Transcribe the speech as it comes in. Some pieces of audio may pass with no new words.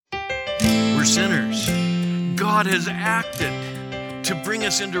We're sinners. God has acted to bring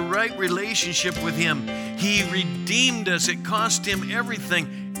us into right relationship with Him. He redeemed us. It cost Him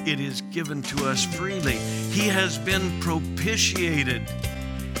everything. It is given to us freely. He has been propitiated.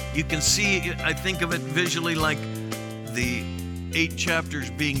 You can see, I think of it visually like the 8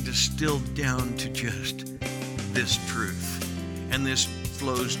 chapters being distilled down to just this truth. And this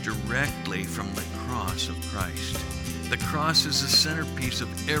flows directly from the cross of Christ. The cross is the centerpiece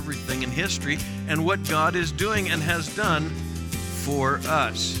of everything in history and what God is doing and has done for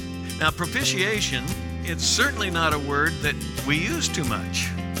us. Now, propitiation, it's certainly not a word that we use too much.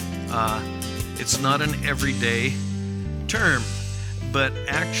 It's not an everyday term, but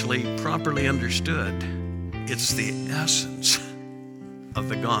actually properly understood, it's the essence of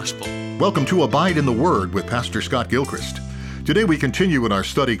the gospel. Welcome to Abide in the Word with Pastor Scott Gilchrist. Today we continue in our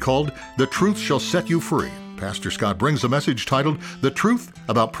study called The Truth Shall Set You Free. Pastor Scott brings a message titled The Truth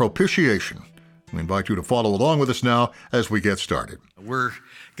About Propitiation. We invite you to follow along with us now as we get started. We're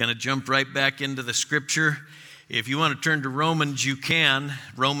going to jump right back into the scripture. If you want to turn to Romans, you can,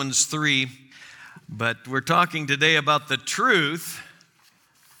 Romans 3. But we're talking today about the truth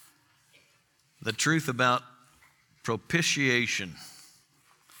about propitiation.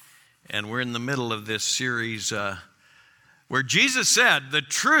 And we're in the middle of this series where Jesus said, the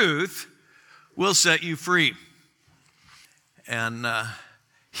truth will set you free. And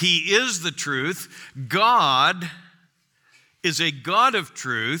He is the truth. God is a God of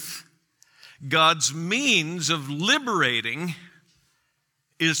truth. God's means of liberating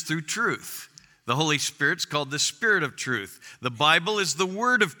is through truth. The Holy Spirit's called the Spirit of truth. The Bible is the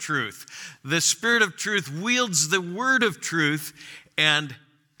Word of truth. The Spirit of truth wields the Word of truth and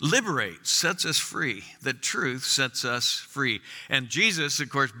liberates, sets us free. The truth sets us free. And Jesus,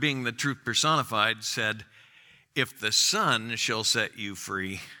 of course, being the truth personified, said, if the Son shall set you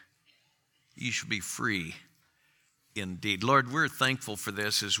free, you shall be free indeed. Lord, we're thankful for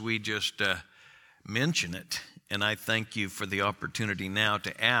this as we just mention it. And I thank you for the opportunity now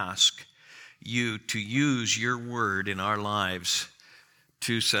to ask you to use your word in our lives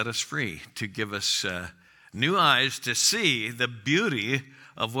to set us free, to give us new eyes to see the beauty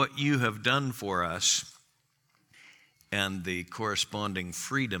of what you have done for us and the corresponding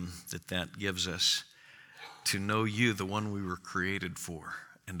freedom that gives us to know you, the one we were created for,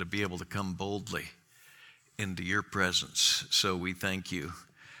 and to be able to come boldly into your presence. So we thank you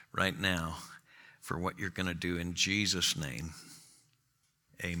right now for what you're going to do in Jesus' name.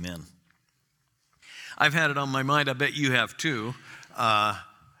 Amen. I've had it on my mind. I bet you have too. I'm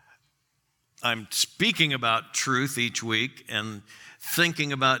speaking about truth each week and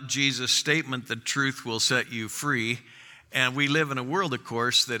thinking about Jesus' statement, the truth will set you free. And we live in a world, of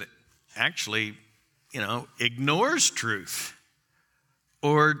course, that actually, ignores truth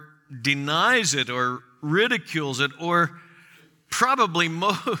or denies it or ridicules it, or probably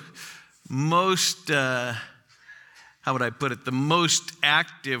most, how would I put it, the most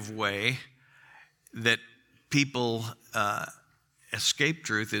active way that people escape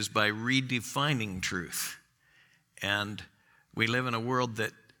truth is by redefining truth. And we live in a world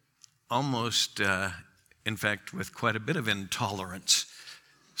that almost, in fact, with quite a bit of intolerance,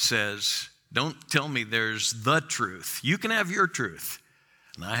 says, don't tell me there's the truth. You can have your truth,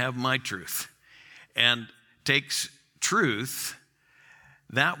 and I have my truth. And takes truth,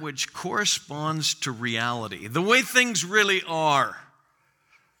 that which corresponds to reality, the way things really are,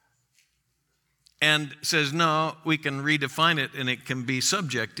 and says, no, we can redefine it, and it can be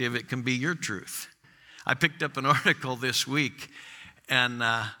subjective. It can be your truth. I picked up an article this week, and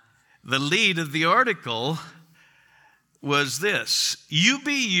the lead of the article was this: you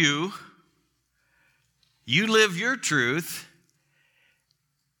be you, you live your truth,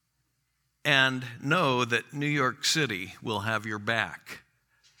 and know that New York City will have your back,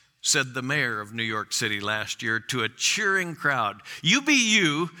 said the mayor of New York City last year to a cheering crowd. You be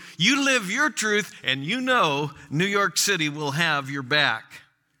you, you live your truth, and you know New York City will have your back.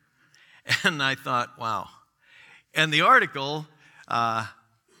 And I thought, wow. And the article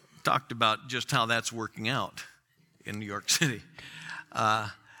talked about just how that's working out in New York City.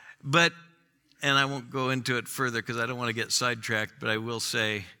 And I won't go into it further because I don't want to get sidetracked, but I will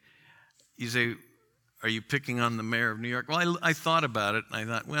say, you say, are you picking on the mayor of New York? Well, I thought about it, and I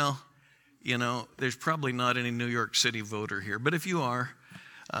thought, well, there's probably not any New York City voter here, but if you are,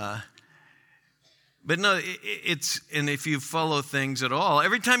 but no, and if you follow things at all,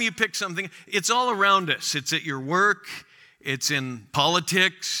 every time you pick something, it's all around us. It's at your work, it's in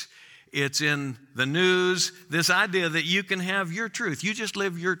politics, it's in the news, this idea that you can have your truth. You just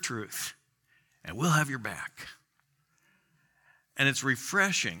live your truth, and we'll have your back. And it's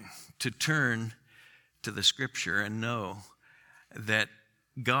refreshing to turn to the Scripture and know that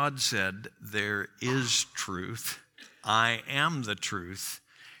God said there is truth. I am the truth.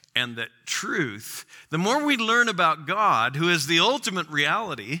 And that truth, the more we learn about God, who is the ultimate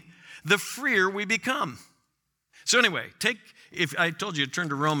reality, the freer we become. So anyway, if I told you to turn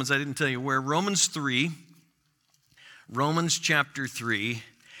to Romans, I didn't tell you where. Romans chapter 3.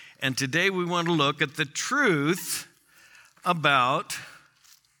 And today we want to look at the truth about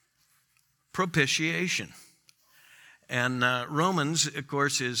propitiation. And Romans, of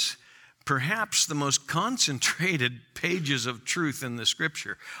course, is perhaps the most concentrated pages of truth in the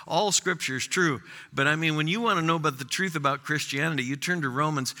Scripture. All Scripture is true, but I mean, when you want to know about the truth about Christianity, you turn to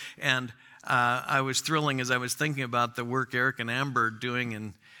Romans, and I was thrilling as I was thinking about the work Eric and Amber are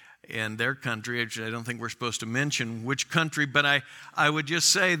doing in their country. Actually, I don't think we're supposed to mention which country, but I would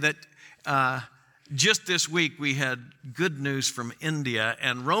just say that just this week we had good news from India,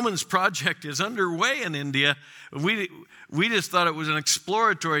 and Romans Project is underway in India. We just thought it was an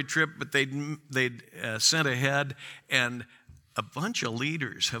exploratory trip, but they'd sent ahead, and a bunch of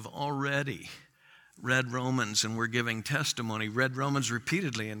leaders have already read Romans and were giving testimony, read Romans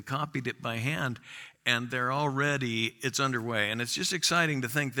repeatedly and copied it by hand, and it's underway. And it's just exciting to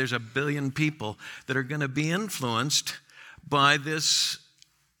think there's 1 billion people that are going to be influenced by this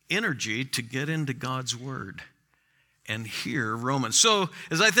energy to get into God's Word and hear Romans. So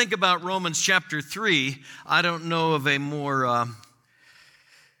as I think about Romans chapter 3, I don't know of a more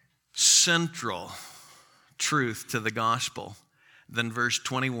central truth to the gospel than verse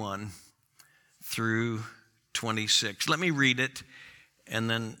 21 through 26. Let me read it and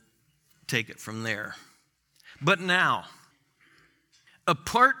then take it from there. But now,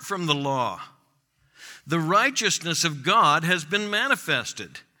 apart from the law, the righteousness of God has been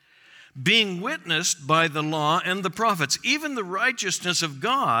manifested, being witnessed by the law and the prophets, even the righteousness of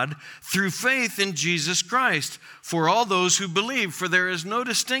God through faith in Jesus Christ, for all those who believe, for there is no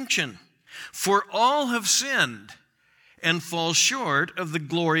distinction. For all have sinned and fall short of the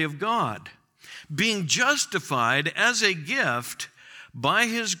glory of God, being justified as a gift by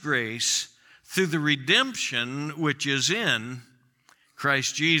His grace through the redemption which is in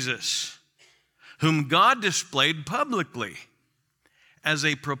Christ Jesus, whom God displayed publicly as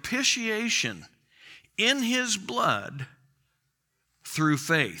a propitiation in His blood through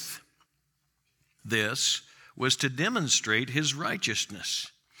faith. This was to demonstrate His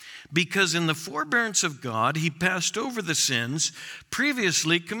righteousness, because in the forbearance of God He passed over the sins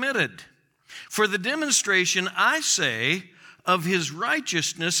previously committed. For the demonstration, I say, of His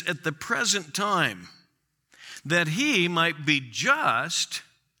righteousness at the present time, that He might be just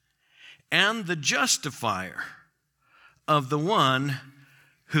and the justifier of the one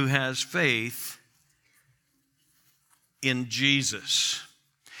who has faith in Jesus.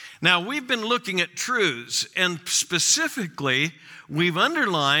 Now, we've been looking at truths, and specifically, we've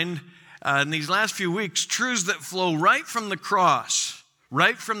underlined in these last few weeks truths that flow right from the cross,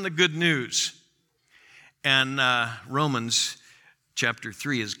 right from the good news. And Romans chapter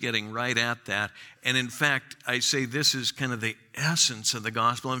 3 is getting right at that. And in fact, I say this is kind of the essence of the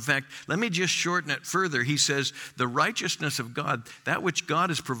gospel. In fact, let me just shorten it further. He says, the righteousness of God, that which God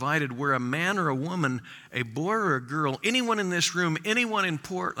has provided, where a man or a woman, a boy or a girl, anyone in this room, anyone in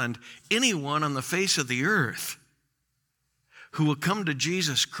Portland, anyone on the face of the earth who will come to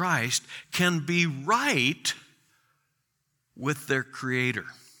Jesus Christ can be right with their Creator,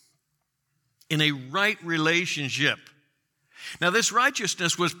 in a right relationship. Now, this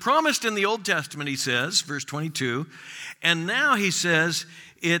righteousness was promised in the Old Testament, he says, verse 22, and now he says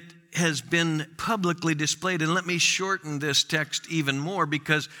it has been publicly displayed. And let me shorten this text even more,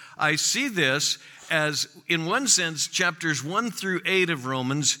 because I see this as, in one sense, chapters 1 through 8 of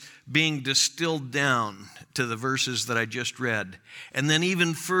Romans being distilled down to the verses that I just read. And then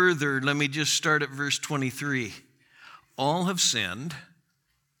even further, let me just start at verse 23. All have sinned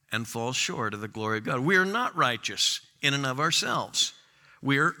and fall short of the glory of God. We are not righteous in and of ourselves.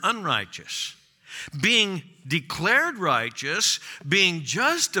 We are unrighteous. Being declared righteous, being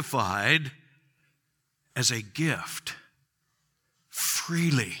justified as a gift,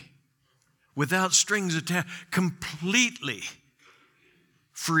 freely, without strings attached, completely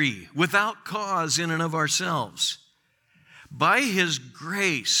free, without cause in and of ourselves. By His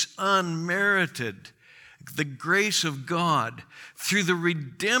grace, unmerited, the grace of God, through the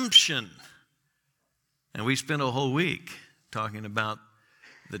redemption. And we spent a whole week talking about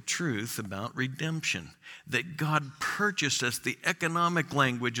the truth about redemption, that God purchased us, the economic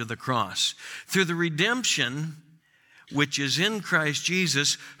language of the cross, through the redemption which is in Christ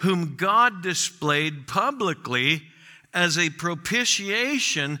Jesus, whom God displayed publicly as a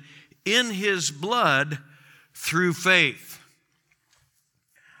propitiation in his blood through faith.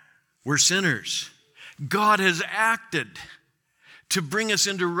 We're sinners. God has acted to bring us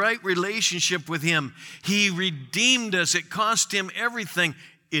into right relationship with him. He redeemed us. It cost him everything.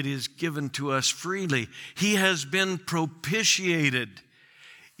 It is given to us freely. He has been propitiated.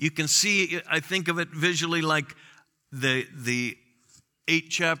 You can see, I think of it visually like the 8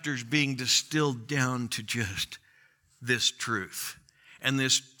 chapters being distilled down to just this truth. And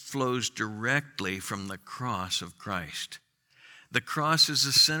this flows directly from the cross of Christ. The cross is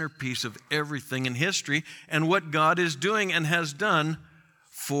the centerpiece of everything in history and what God is doing and has done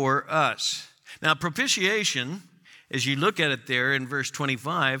for us. Now, propitiation, as you look at it there in verse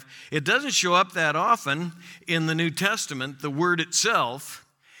 25, it doesn't show up that often in the New Testament, the word itself,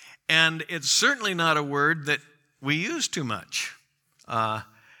 and it's certainly not a word that we use too much.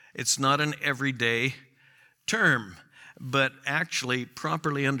 It's not an everyday term, but actually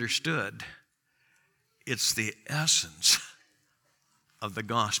properly understood, it's the essence of the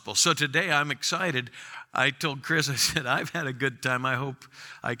gospel. So today I'm excited. I told Chris, I said, I've had a good time. I hope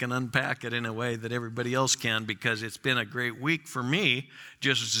I can unpack it in a way that everybody else can, because it's been a great week for me,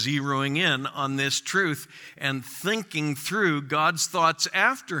 just zeroing in on this truth and thinking through God's thoughts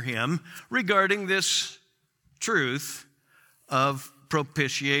after him regarding this truth of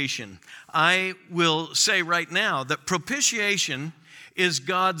propitiation. I will say right now that propitiation is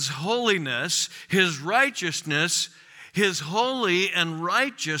God's holiness, his righteousness, his holy and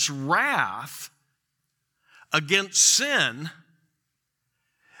righteous wrath against sin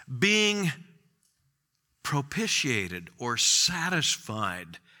being propitiated or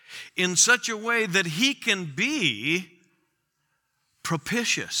satisfied in such a way that he can be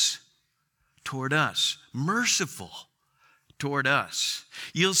propitious toward us, merciful toward us.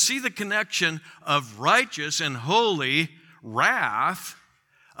 You'll see the connection of righteous and holy wrath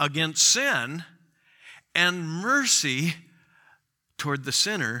against sin and mercy toward the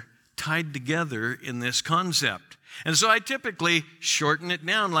sinner tied together in this concept. And so I typically shorten it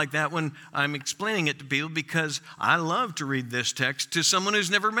down like that when I'm explaining it to people, because I love to read this text to someone who's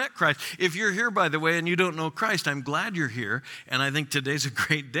never met Christ. If you're here, by the way, and you don't know Christ, I'm glad you're here. And I think today's a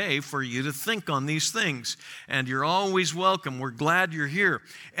great day for you to think on these things. And you're always welcome. We're glad you're here.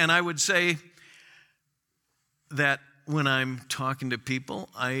 And I would say that when I'm talking to people,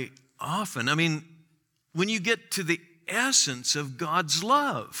 when you get to the essence of God's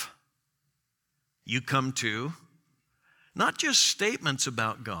love, you come to not just statements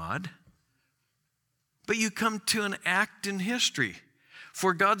about God, but you come to an act in history.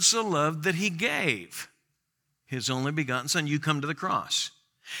 For God so loved that he gave his only begotten Son. You come to the cross.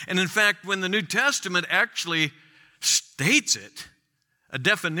 And in fact, when the New Testament actually states it, a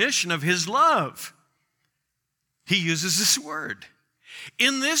definition of his love, he uses this word.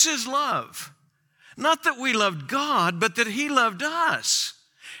 In this is love. Not that we loved God, but that he loved us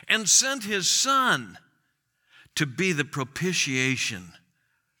and sent his Son to be the propitiation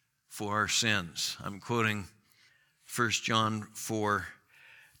for our sins. I'm quoting 1 John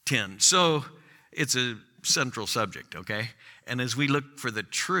 4:10. So it's a central subject, okay? And as we look for the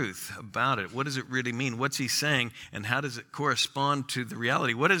truth about it, what does it really mean? What's he saying? And how does it correspond to the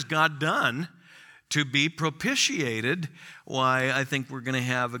reality? What has God done to be propitiated? Why, I think we're going to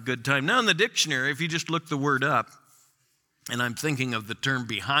have a good time. Now in the dictionary, if you just look the word up, and I'm thinking of the term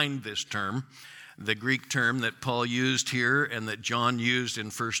behind this term, the Greek term that Paul used here and that John used in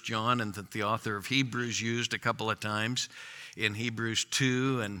 1 John and that the author of Hebrews used a couple of times in Hebrews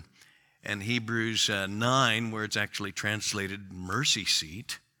 2 and Hebrews 9, where it's actually translated mercy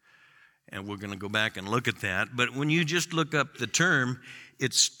seat. And we're going to go back and look at that. But when you just look up the term,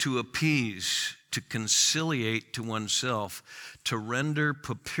 it's to appease, to conciliate to oneself, to render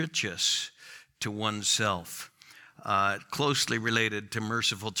propitious to oneself. Closely related to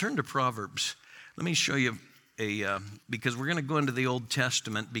merciful. Turn to Proverbs. Let me show you because we're going to go into the Old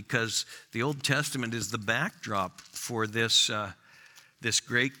Testament, because the Old Testament is the backdrop for this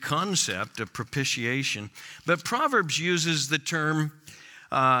great concept of propitiation. But Proverbs uses the term,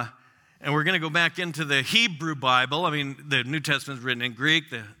 and we're going to go back into the Hebrew Bible. I mean, the New Testament is written in Greek,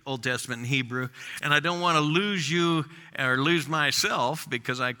 the Old Testament in Hebrew. And I don't want to lose you or lose myself,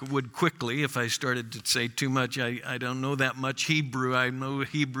 because I would quickly if I started to say too much. I don't know that much Hebrew. I'm no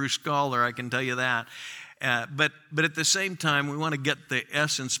Hebrew scholar, I can tell you that. But at the same time, we want to get the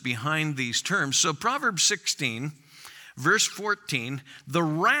essence behind these terms. So Proverbs 16, verse 14, the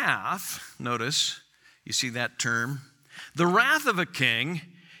wrath, notice, you see that term, the wrath of a king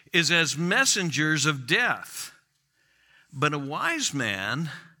is as messengers of death, but a wise man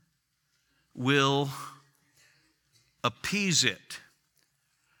will appease it,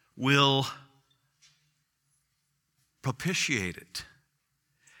 will propitiate it,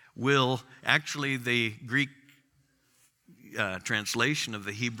 will, actually the Greek translation of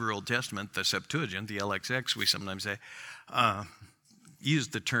the Hebrew Old Testament, the Septuagint, the LXX we sometimes say, use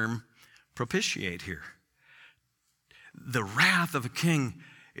the term propitiate here. The wrath of a king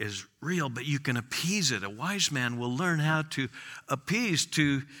is real, but you can appease it. A wise man will learn how to appease,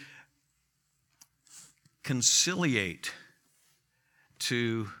 to conciliate,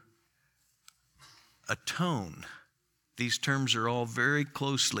 to atone. These terms are all very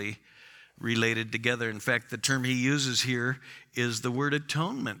closely related together. In fact, the term he uses here is the word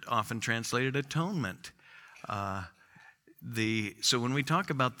atonement, often translated atonement. So when we talk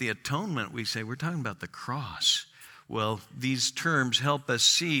about the atonement, we say we're talking about the cross. Well, these terms help us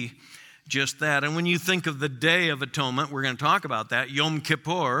see just that. And when you think of the Day of Atonement, we're going to talk about that, Yom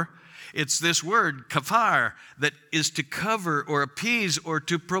Kippur, it's this word, kafar, that is to cover or appease or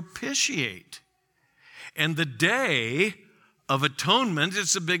to propitiate. And the Day of Atonement,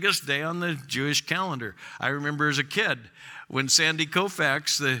 it's the biggest day on the Jewish calendar. I remember as a kid when Sandy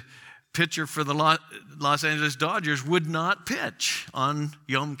Koufax, the pitcher for the Los Angeles Dodgers, would not pitch on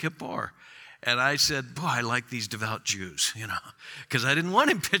Yom Kippur. And I said, boy, I like these devout Jews, because I didn't want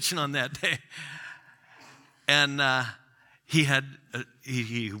him pitching on that day. And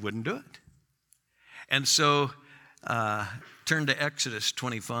he wouldn't do it. And so turn to Exodus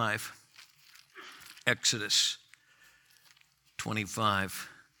 25. Exodus 25.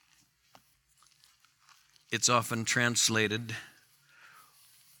 It's often translated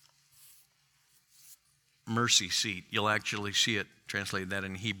mercy seat. You'll actually see it translated that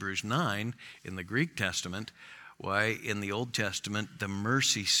in Hebrews 9 in the Greek Testament. Why, in the Old Testament, the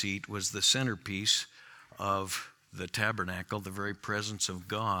mercy seat was the centerpiece of the tabernacle, the very presence of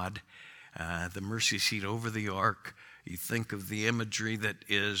God. The mercy seat over the ark. You think of the imagery that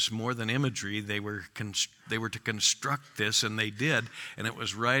is more than imagery. They were to construct this, and they did. And it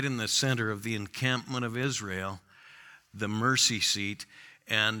was right in the center of the encampment of Israel, the mercy seat.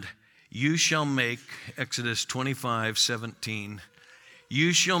 And you shall make, Exodus 25:17,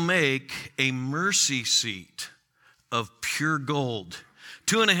 you shall make a mercy seat of pure gold,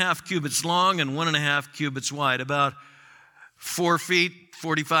 2.5 cubits long and 1.5 cubits wide, about 4 feet,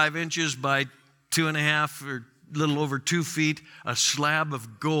 45 inches by 2.5 or a little over 2 feet, a slab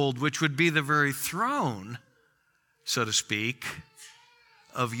of gold, which would be the very throne, so to speak,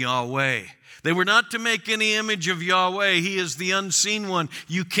 of Yahweh. They were not to make any image of Yahweh. He is the unseen one.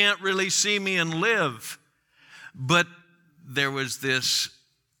 You can't really see me and live. But there was this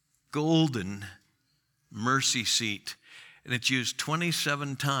golden mercy seat. And it's used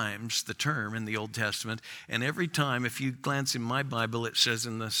 27 times, the term, in the Old Testament. And every time, if you glance in my Bible, it says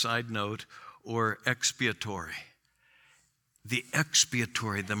in the side note, or expiatory. The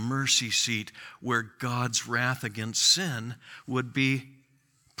expiatory, the mercy seat, where God's wrath against sin would be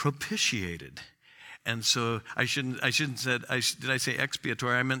propitiated. And so I shouldn't say, did I say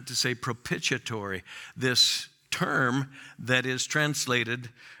expiatory? I meant to say propitiatory. This term that is translated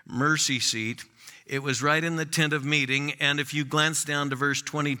mercy seat, it was right in the tent of meeting. And if you glance down to verse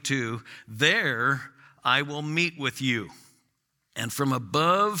 22, there I will meet with you. And from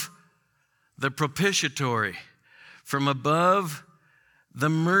above the propitiatory, from above the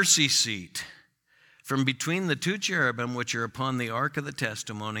mercy seat, from between the two cherubim which are upon the ark of the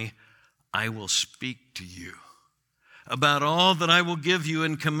testimony, I will speak to you about all that I will give you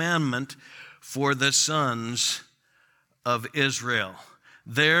in commandment for the sons of Israel.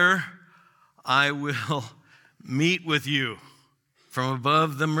 There I will meet with you from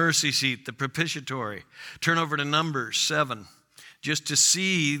above the mercy seat, the propitiatory. Turn over to Numbers 7 just to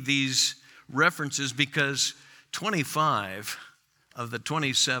see these references, because 25 of the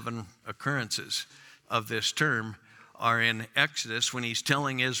 27 occurrences of this term are in Exodus, when he's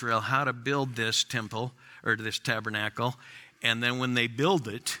telling Israel how to build this temple or this tabernacle, and then when they build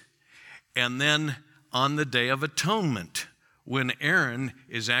it, and then on the Day of Atonement, when Aaron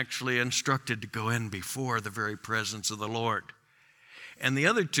is actually instructed to go in before the very presence of the Lord. And the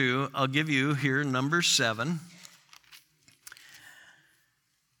other two, I'll give you here, Numbers 7,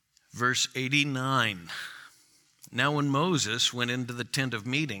 verse 89. Now when Moses went into the tent of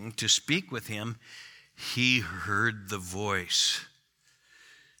meeting to speak with him, he heard the voice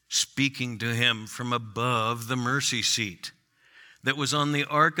speaking to him from above the mercy seat that was on the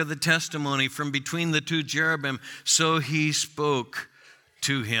ark of the testimony, from between the two cherubim. So he spoke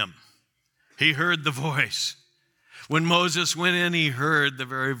to him. He heard the voice. When Moses went in, he heard the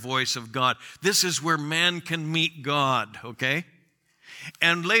very voice of God. This is where man can meet God, okay?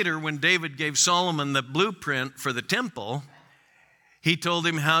 And later, when David gave Solomon the blueprint for the temple, he told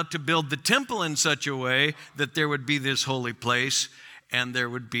him how to build the temple in such a way that there would be this holy place and there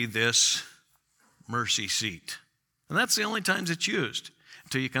would be this mercy seat. And that's the only times it's used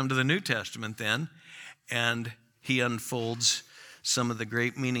until you come to the New Testament then, and he unfolds some of the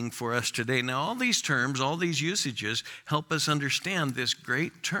great meaning for us today. Now, all these terms, all these usages help us understand this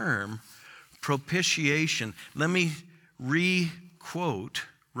great term, propitiation. Let me re-quote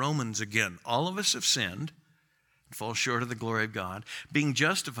Romans again. All of us have sinned, fall short of the glory of God, being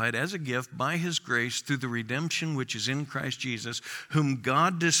justified as a gift by his grace through the redemption which is in Christ Jesus, whom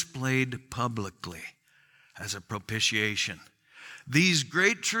God displayed publicly as a propitiation. These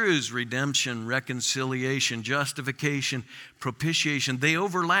great truths, redemption, reconciliation, justification, propitiation, they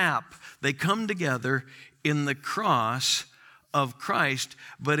overlap. They come together in the cross of Christ,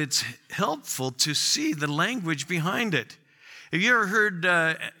 but it's helpful to see the language behind it. Have you ever heard,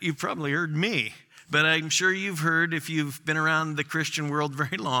 you've probably heard me, but I'm sure you've heard, if you've been around the Christian world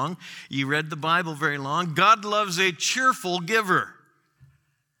very long, you read the Bible very long, God loves a cheerful giver.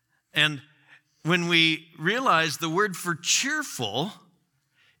 And when we realize the word for cheerful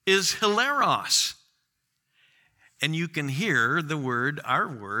is hilaros, and you can hear the word, our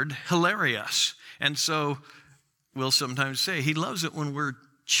word, hilarious. And so we'll sometimes say, he loves it when we're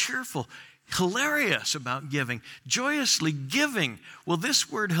cheerful, hilarious about giving, joyously giving. Well,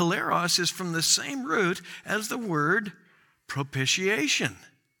 this word hilaros is from the same root as the word propitiation.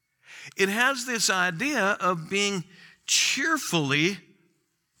 It has this idea of being cheerfully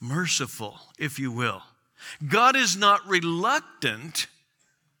merciful, if you will. God is not reluctant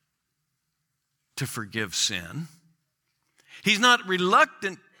to forgive sin. He's not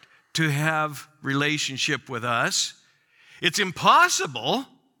reluctant to have relationship with us. It's impossible.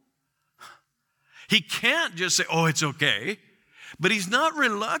 He can't just say, oh, it's okay. But he's not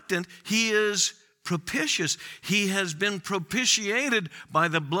reluctant. He is propitious. He has been propitiated by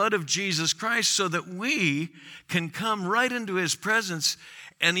the blood of Jesus Christ so that we can come right into his presence.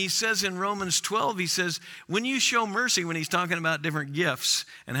 And he says in Romans 12, he says, when you show mercy, when he's talking about different gifts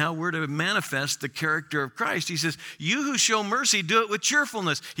and how we're to manifest the character of Christ, he says, you who show mercy, do it with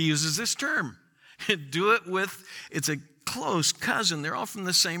cheerfulness. He uses this term. Do it with, it's a close cousin. They're all from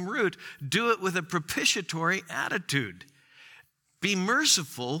the same root. Do it with a propitiatory attitude. Be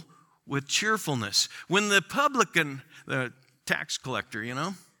merciful with cheerfulness. When the publican, the tax collector,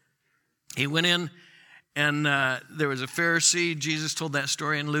 he went in and there was a Pharisee. Jesus told that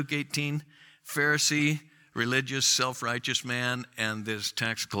story in Luke 18. Pharisee, religious, self-righteous man, and this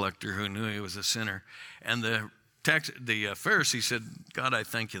tax collector who knew he was a sinner. And the Pharisee said, God, I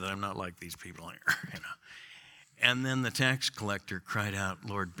thank you that I'm not like these people here. And then the tax collector cried out,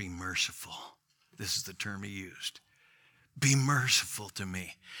 Lord, be merciful. This is the term he used. Be merciful to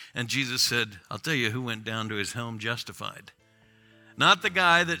me. And Jesus said, I'll tell you who went down to his home justified. Not the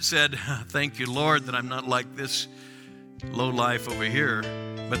guy that said, thank you, Lord, that I'm not like this lowlife over here,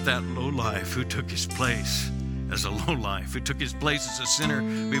 but that lowlife who took his place as a lowlife, who took his place as a sinner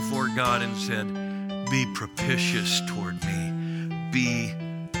before God and said, be propitious toward me. Be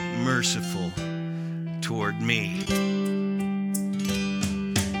merciful toward me.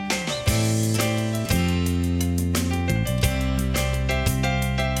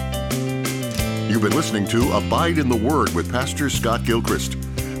 You've been listening to Abide in the Word with Pastor Scott Gilchrist.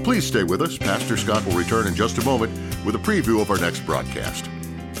 Please stay with us. Pastor Scott will return in just a moment with a preview of our next broadcast.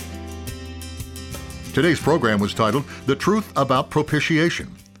 Today's program was titled, The Truth About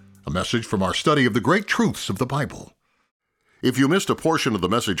Propitiation, a message from our study of the great truths of the Bible. If you missed a portion of the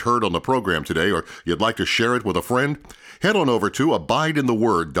message heard on the program today, or you'd like to share it with a friend, head on over to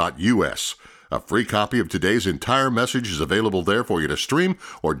abideintheword.us. A free copy of today's entire message is available there for you to stream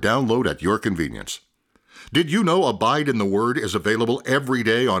or download at your convenience. Did you know Abide in the Word is available every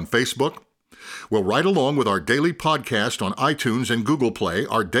day on Facebook? Well, right along with our daily podcast on iTunes and Google Play,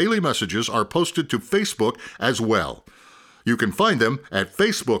 our daily messages are posted to Facebook as well. You can find them at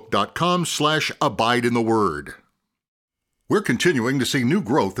facebook.com/abideintheword. We're continuing to see new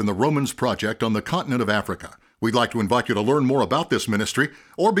growth in the Romans Project on the continent of Africa. We'd like to invite you to learn more about this ministry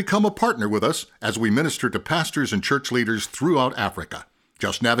or become a partner with us as we minister to pastors and church leaders throughout Africa.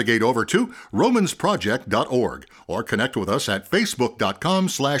 Just navigate over to romansproject.org or connect with us at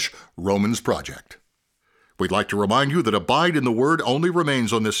facebook.com/romansproject. We'd like to remind you that Abide in the Word only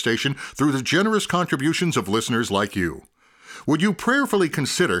remains on this station through the generous contributions of listeners like you. Would you prayerfully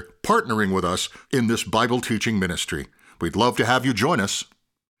consider partnering with us in this Bible teaching ministry? We'd love to have you join us.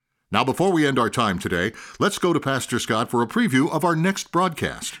 Now, before we end our time today, let's go to Pastor Scott for a preview of our next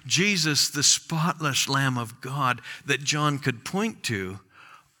broadcast. Jesus, the spotless Lamb of God that John could point to,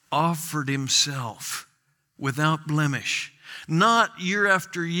 offered himself without blemish. Not year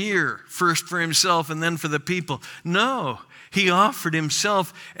after year, first for himself and then for the people. No, he offered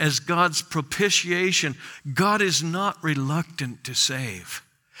himself as God's propitiation. God is not reluctant to save.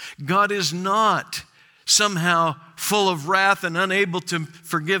 God is not somehow full of wrath and unable to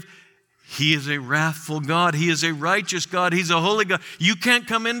forgive. He is a wrathful God. He is a righteous God. He's a holy God. You can't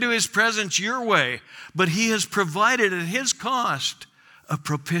come into his presence your way, but he has provided at his cost a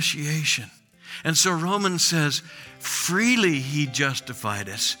propitiation. And so Romans says, freely he justified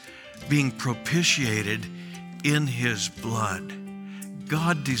us, being propitiated in his blood.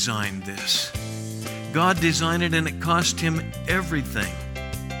 God designed this. God designed it, and it cost him everything.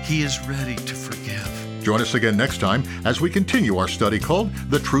 He is ready to forgive. Join us again next time as we continue our study called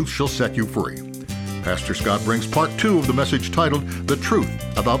The Truth Shall Set You Free. Pastor Scott brings part 2 of the message titled The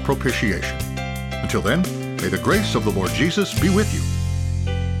Truth About Propitiation. Until then, may the grace of the Lord Jesus be with you.